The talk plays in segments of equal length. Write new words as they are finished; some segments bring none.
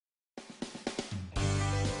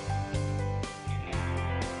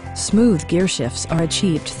Smooth gear shifts are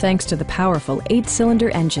achieved thanks to the powerful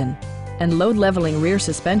 8-cylinder engine, and load-leveling rear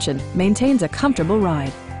suspension maintains a comfortable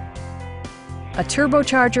ride. A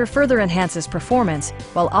turbocharger further enhances performance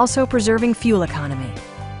while also preserving fuel economy.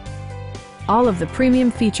 All of the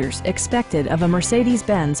premium features expected of a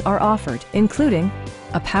Mercedes-Benz are offered, including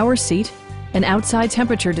a power seat, an outside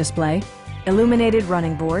temperature display, illuminated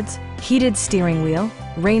running boards, heated steering wheel,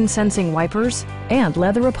 rain-sensing wipers, and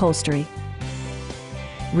leather upholstery.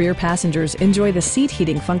 Rear passengers enjoy the seat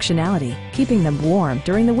heating functionality, keeping them warm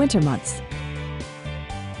during the winter months.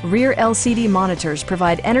 Rear LCD monitors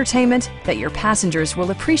provide entertainment that your passengers will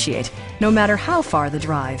appreciate no matter how far the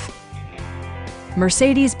drive.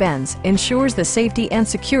 Mercedes-Benz ensures the safety and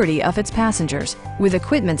security of its passengers with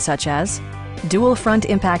equipment such as dual front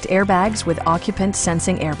impact airbags with occupant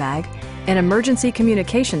sensing airbag, an emergency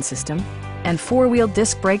communication system, and 4-wheel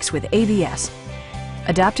disc brakes with ABS.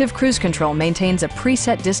 Adaptive Cruise Control maintains a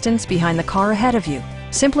preset distance behind the car ahead of you,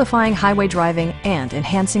 simplifying highway driving and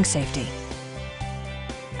enhancing safety.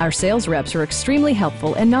 Our sales reps are extremely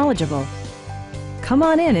helpful and knowledgeable. Come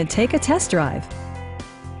on in and take a test drive.